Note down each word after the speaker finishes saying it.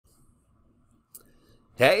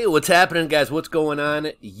Hey, what's happening, guys? What's going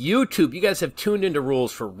on? YouTube, you guys have tuned into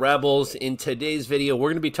Rules for Rebels. In today's video, we're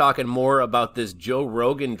going to be talking more about this Joe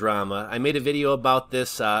Rogan drama. I made a video about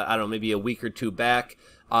this, I don't know, maybe a week or two back,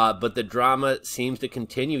 but the drama seems to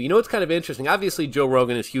continue. You know, it's kind of interesting. Obviously, Joe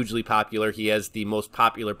Rogan is hugely popular. He has the most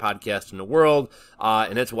popular podcast in the world,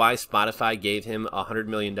 and that's why Spotify gave him $100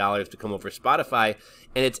 million to come over to Spotify.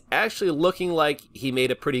 And it's actually looking like he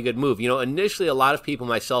made a pretty good move. You know, initially, a lot of people,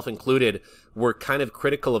 myself included, were kind of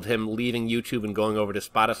critical of him leaving YouTube and going over to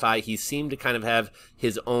Spotify. He seemed to kind of have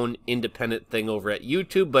his own independent thing over at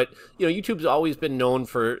YouTube, but, you know, YouTube's always been known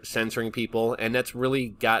for censoring people, and that's really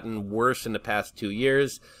gotten worse in the past 2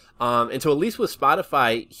 years. And so at least with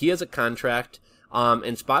Spotify, he has a contract,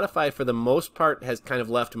 and Spotify, for the most part, has kind of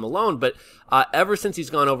left him alone. But ever since he's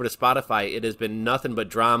gone over to Spotify, it has been nothing but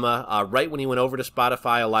drama. Right when he went over to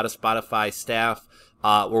Spotify, a lot of Spotify staff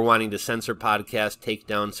were wanting to censor podcasts, take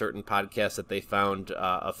down certain podcasts that they found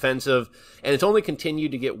offensive. And it's only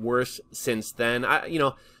continued to get worse since then.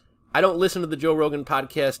 I don't listen to the Joe Rogan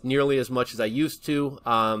podcast nearly as much as I used to.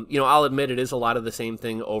 I'll admit it is a lot of the same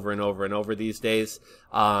thing over and over and over these days.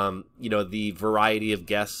 The variety of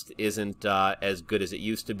guests isn't as good as it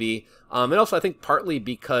used to be. And also, I think partly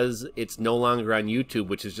because it's no longer on YouTube,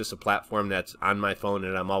 which is just a platform that's on my phone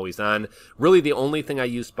and I'm always on. Really, the only thing I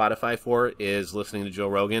use Spotify for is listening to Joe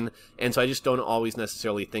Rogan. And so I just don't always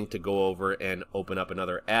necessarily think to go over and open up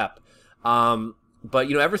another app. But,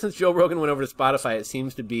 you know, ever since Joe Rogan went over to Spotify, it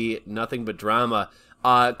seems to be nothing but drama.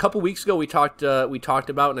 A couple weeks ago, we talked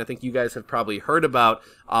about, and I think you guys have probably heard about,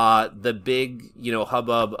 the big,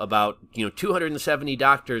 hubbub about, 270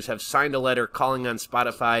 doctors have signed a letter calling on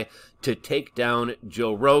Spotify to take down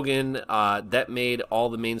Joe Rogan. That made all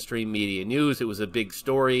the mainstream media news. It was a big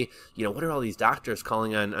story. What are all these doctors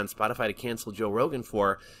calling on Spotify to cancel Joe Rogan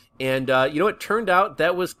for? And, it turned out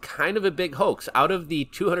that was kind of a big hoax. Out of the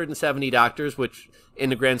 270 doctors, which in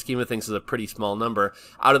the grand scheme of things is a pretty small number,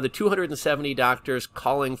 out of the 270 doctors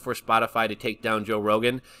calling for Spotify to take down Joe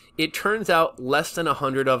Rogan, it turns out less than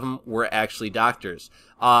 100 of them were actually doctors.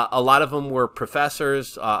 A lot of them were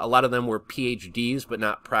professors. A lot of them were PhDs, but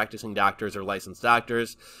not practicing doctors or licensed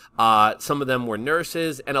doctors. Some of them were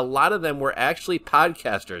nurses, and a lot of them were actually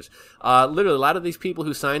podcasters. Literally, a lot of these people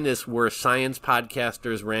who signed this were science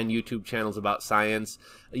podcasters, ran YouTube channels about science.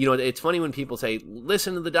 It's funny when people say,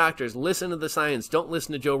 listen to the doctors, listen to the science, don't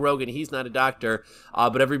listen to Joe Rogan, he's not a doctor.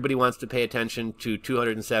 But everybody wants to pay attention to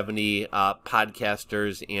 270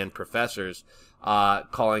 podcasters and professors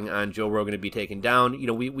calling on Joe Rogan to be taken down.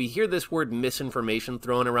 We hear this word misinformation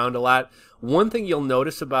thrown around a lot. One thing you'll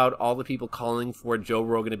notice about all the people calling for Joe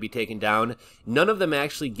Rogan to be taken down, none of them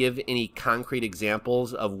actually give any concrete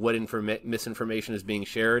examples of what misinformation is being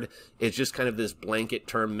shared. It's just kind of this blanket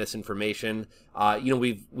term, misinformation.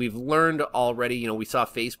 We've learned already, we saw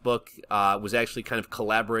Facebook was actually kind of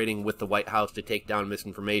collaborating with the White House to take down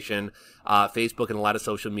misinformation. Facebook and a lot of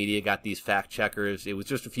social media got these fact checkers. It was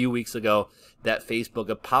just a few weeks ago that Facebook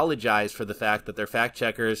apologized for the fact that their fact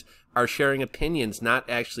checkers are sharing opinions, not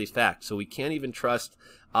actually facts. So we can't even trust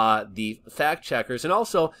the fact checkers. And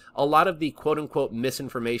also, a lot of the quote-unquote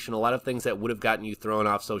misinformation, a lot of things that would have gotten you thrown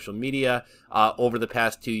off social media over the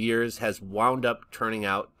past 2 years has wound up turning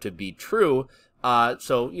out to be true.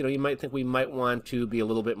 So, you might think we might want to be a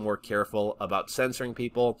little bit more careful about censoring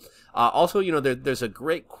people. Also, there's a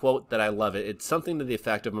great quote that I love. It's something to the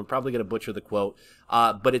effect of, I'm probably going to butcher the quote,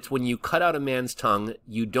 but it's, when you cut out a man's tongue,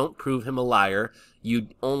 you don't prove him a liar. You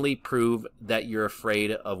only prove that you're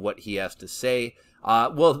afraid of what he has to say.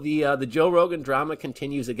 Well, the Joe Rogan drama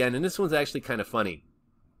continues again, and this one's actually kind of funny.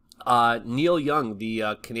 Neil Young,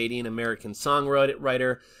 the Canadian-American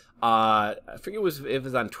songwriter, I forget if it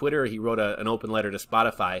was on Twitter, he wrote an open letter to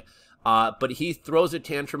Spotify, but he throws a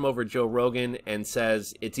tantrum over Joe Rogan and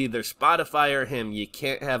says, it's either Spotify or him, you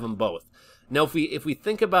can't have them both. Now, if we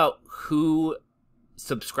think about who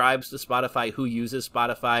subscribes to Spotify, who uses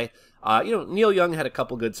Spotify, Neil Young had a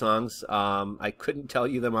couple good songs. I couldn't tell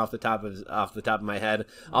you them off the top of my head,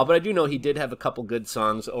 but I do know he did have a couple good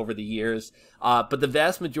songs over the years. But the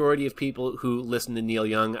vast majority of people who listen to Neil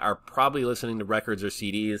Young are probably listening to records or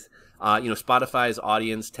CDs. Spotify's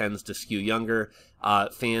audience tends to skew younger.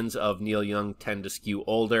 Fans of Neil Young tend to skew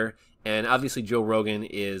older. And obviously Joe Rogan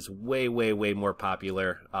is way, way, way more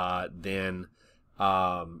popular than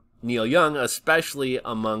Neil Young, especially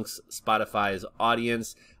amongst Spotify's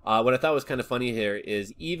audience. What I thought was kind of funny here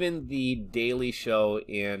is even The Daily Show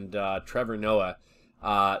and Trevor Noah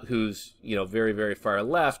who's, very, very far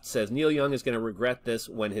left, says Neil Young is going to regret this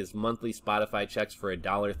when his monthly Spotify checks for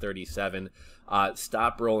 $1.37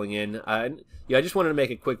 stop rolling in. I just wanted to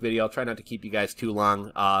make a quick video. I'll try not to keep you guys too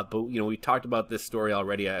long, but we talked about this story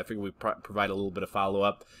already. I figured we'd provide a little bit of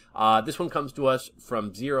follow-up. This one comes to us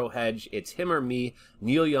from Zero Hedge. It's him or me.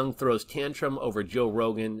 Neil Young throws tantrum over Joe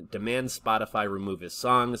Rogan, demands Spotify remove his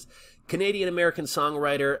songs. Canadian-American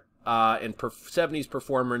songwriter and 70s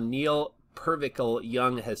performer Neil Pervical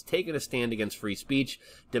Young has taken a stand against free speech,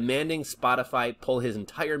 demanding Spotify pull his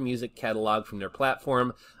entire music catalog from their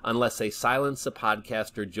platform unless they silence the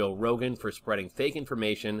podcaster Joe Rogan for spreading fake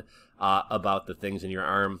information about the things in your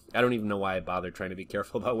arm. I don't even know why I bother trying to be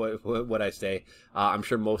careful about what I say. I'm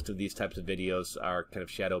sure most of these types of videos are kind of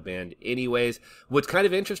shadow banned anyways. What's kind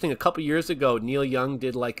of interesting, a couple years ago, Neil Young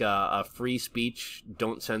did like a free speech,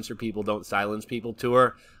 don't censor people, don't silence people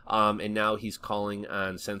tour. And now he's calling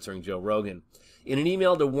on censoring Joe Rogan. In an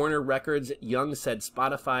email to Warner Records, Young said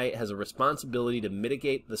Spotify has a responsibility to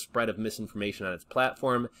mitigate the spread of misinformation on its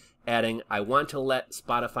platform, adding, "I want to let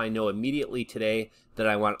Spotify know immediately today that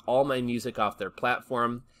I want all my music off their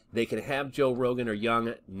platform. They can have Joe Rogan or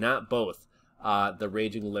Young, not both," the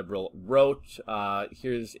raging liberal wrote.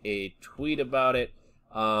 Here's a tweet about it.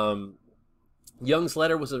 Young's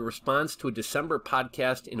letter was a response to a December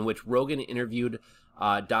podcast in which Rogan interviewed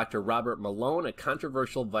Dr. Robert Malone, a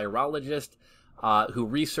controversial virologist who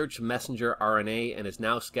researched messenger RNA and is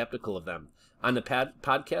now skeptical of them. On the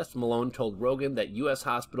podcast, Malone told Rogan that U.S.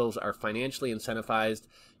 hospitals are financially incentivized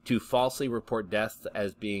to falsely report deaths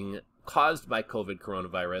as being caused by COVID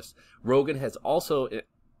coronavirus. Rogan has also,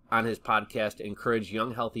 on his podcast, encouraged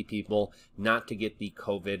young, healthy people not to get the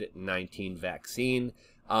COVID-19 vaccine.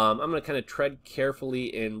 I'm going to kind of tread carefully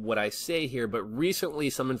in what I say here, but recently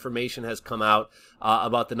some information has come out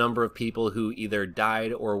about the number of people who either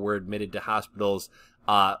died or were admitted to hospitals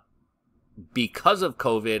because of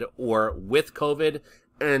COVID or with COVID.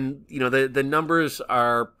 And, the numbers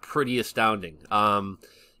are pretty astounding.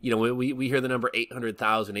 We hear the number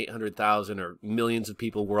 800,000 or millions of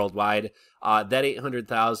people worldwide. That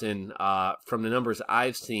 800,000 from the numbers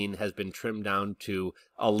I've seen has been trimmed down to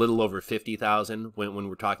a little over 50,000 when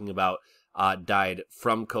we're talking about died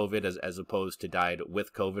from COVID as opposed to died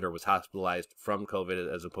with COVID, or was hospitalized from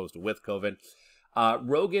COVID as opposed to with COVID.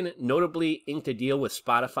 Rogan notably inked a deal with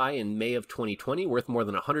Spotify in May of 2020 worth more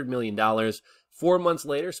than $100 million. 4 months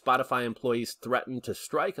later, Spotify employees threatened to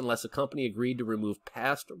strike unless the company agreed to remove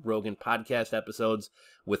past Rogan podcast episodes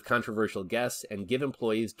with controversial guests and give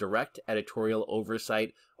employees direct editorial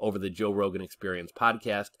oversight over the Joe Rogan Experience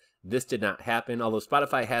podcast. This did not happen, although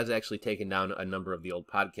Spotify has actually taken down a number of the old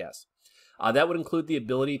podcasts. That would include the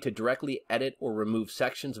ability to directly edit or remove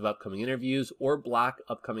sections of upcoming interviews or block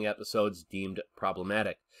upcoming episodes deemed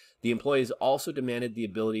problematic. The employees also demanded the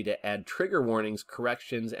ability to add trigger warnings,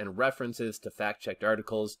 corrections, and references to fact-checked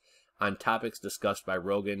articles on topics discussed by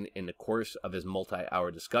Rogan in the course of his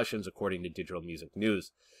multi-hour discussions, according to Digital Music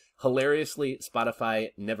News. Hilariously, Spotify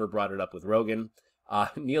never brought it up with Rogan.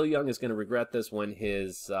 Neil Young is going to regret this when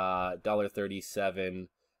his $1.37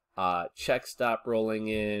 checks stop rolling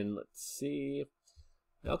in. Let's see.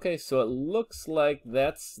 Okay, so it looks like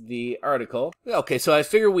that's the article. Okay, so I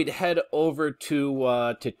figure we'd head over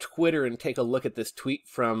to Twitter and take a look at this tweet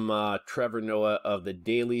from Trevor Noah of The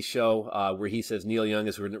Daily Show, where he says Neil Young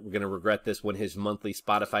is going to regret this when his monthly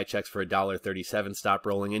Spotify checks for $1.37 stop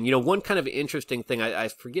rolling. And, one kind of interesting thing, I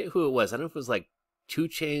forget who it was. I don't know if it was like 2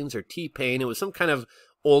 Chainz or T-Pain. It was some kind of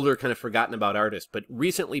older, kind of forgotten about artist, but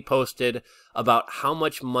recently posted about how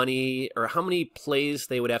much money or how many plays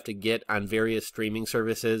they would have to get on various streaming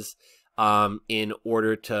services in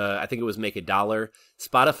order to, I think it was make $1.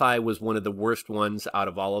 Spotify was one of the worst ones out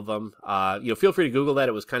of all of them. Feel free to Google that.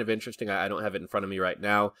 It was kind of interesting. I don't have it in front of me right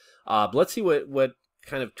now. But let's see what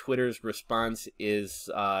kind of Twitter's response is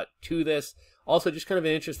to this. Also, just kind of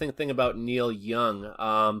an interesting thing about Neil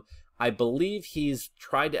Young. I believe he's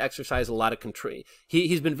tried to exercise a lot of control.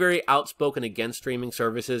 He's been very outspoken against streaming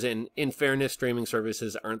services, and in fairness, streaming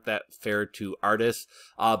services aren't that fair to artists.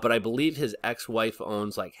 But I believe his ex-wife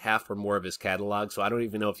owns like half or more of his catalog, so I don't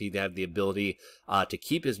even know if he'd have the ability to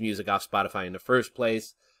keep his music off Spotify in the first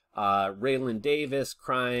place. Raylan Davis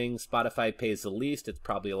crying, Spotify pays the least. It's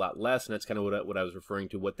probably a lot less, and that's kind of what I was referring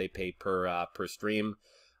to, what they pay per stream.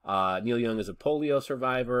 Neil Young is a polio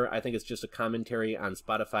survivor. I think it's just a commentary on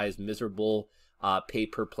Spotify's miserable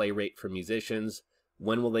pay-per-play rate for musicians.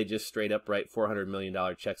 When will they just straight up write $400 million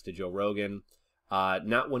checks to Joe Rogan?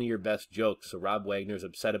 Not one of your best jokes. So Rob Wagner's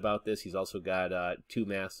upset about this. He's also got 2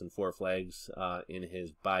 masks and 4 flags in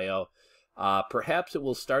his bio. Perhaps it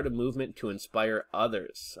will start a movement to inspire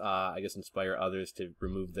others. I guess inspire others to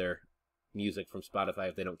remove their music from Spotify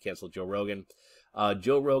if they don't cancel Joe Rogan.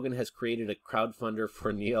 Joe Rogan has created a crowdfunder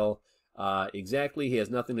for Neil. Exactly. He has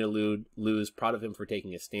nothing to lose. Proud of him for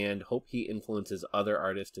taking a stand. Hope he influences other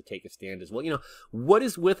artists to take a stand as well. You know, what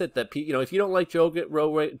is with it that, you know, if you don't like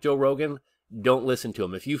Joe Rogan, don't listen to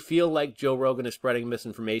him. If you feel like Joe Rogan is spreading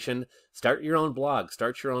misinformation, start your own blog,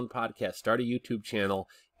 start your own podcast, start a YouTube channel,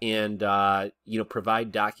 and you know,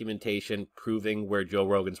 provide documentation proving where Joe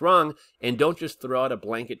Rogan's wrong. And don't just throw out a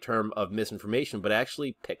blanket term of misinformation, but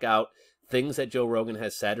actually pick out things that Joe Rogan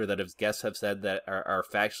has said or that his guests have said that are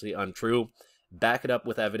factually untrue. Back it up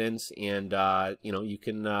with evidence, and you know, you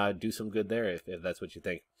can do some good there if that's what you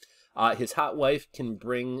think. His hot wife can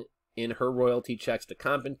bring in her royalty checks to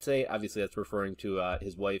compensate. Obviously, that's referring to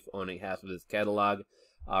his wife owning half of his catalog.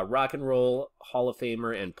 Rock and Roll Hall of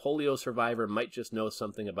Famer and polio survivor might just know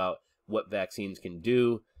something about what vaccines can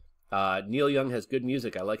do. Neil Young has good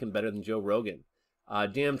music. I like him better than Joe Rogan.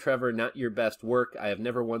 Damn, Trevor, not your best work. I have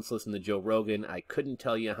never once listened to Joe Rogan. I couldn't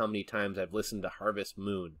tell you how many times I've listened to Harvest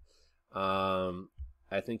Moon.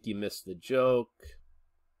 I think you missed the joke.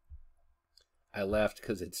 I laughed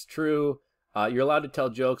because it's true. You're allowed to tell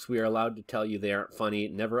jokes. We are allowed to tell you they aren't funny.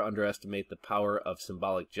 Never underestimate the power of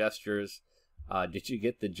symbolic gestures. Did you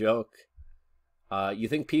get the joke? You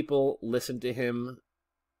think people listen to him?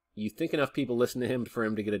 You think enough people listen to him for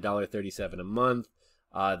him to get $1.37 a month?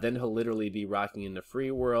 Then he'll literally be rocking in the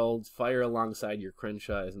free world. Fire alongside your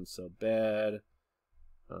Crenshaw isn't so bad.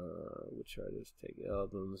 Which artists take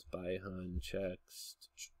albums? Buy Hun checks.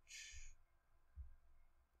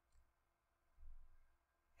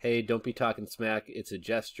 Hey, don't be talking smack. It's a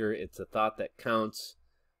gesture. It's a thought that counts.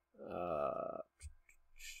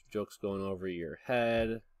 Jokes going over your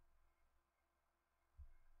head.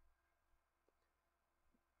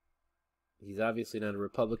 He's obviously not a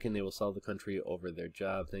Republican. They will sell the country over their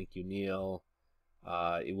job. Thank you, Neil.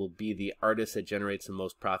 It will be the artist that generates the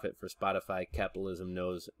most profit for Spotify. Capitalism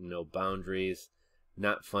knows no boundaries.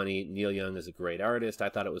 Not funny. Neil Young is a great artist. I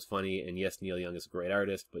thought it was funny, and yes, Neil Young is a great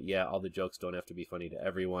artist, but yeah, all the jokes don't have to be funny to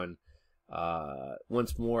everyone.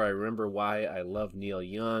 Once more, I remember why I love Neil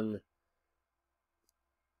Young.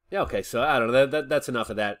 Yeah, okay, so I don't know. That's enough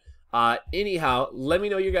of that. Anyhow, let me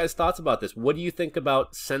know your guys' thoughts about this. What do you think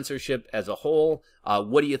about censorship as a whole?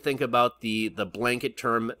 What do you think about the blanket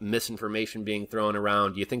term misinformation being thrown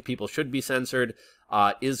around? Do you think people should be censored?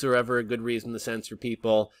 Is there ever a good reason to censor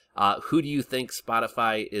people? Who do you think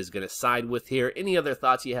Spotify is going to side with here? Any other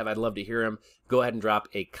thoughts you have, I'd love to hear them. Go ahead and drop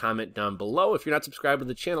a comment down below. If you're not subscribed to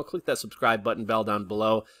the channel, click that subscribe button, bell down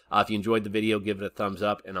below. If you enjoyed the video, give it a thumbs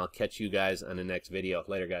up, and I'll catch you guys on the next video.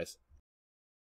 Later, guys.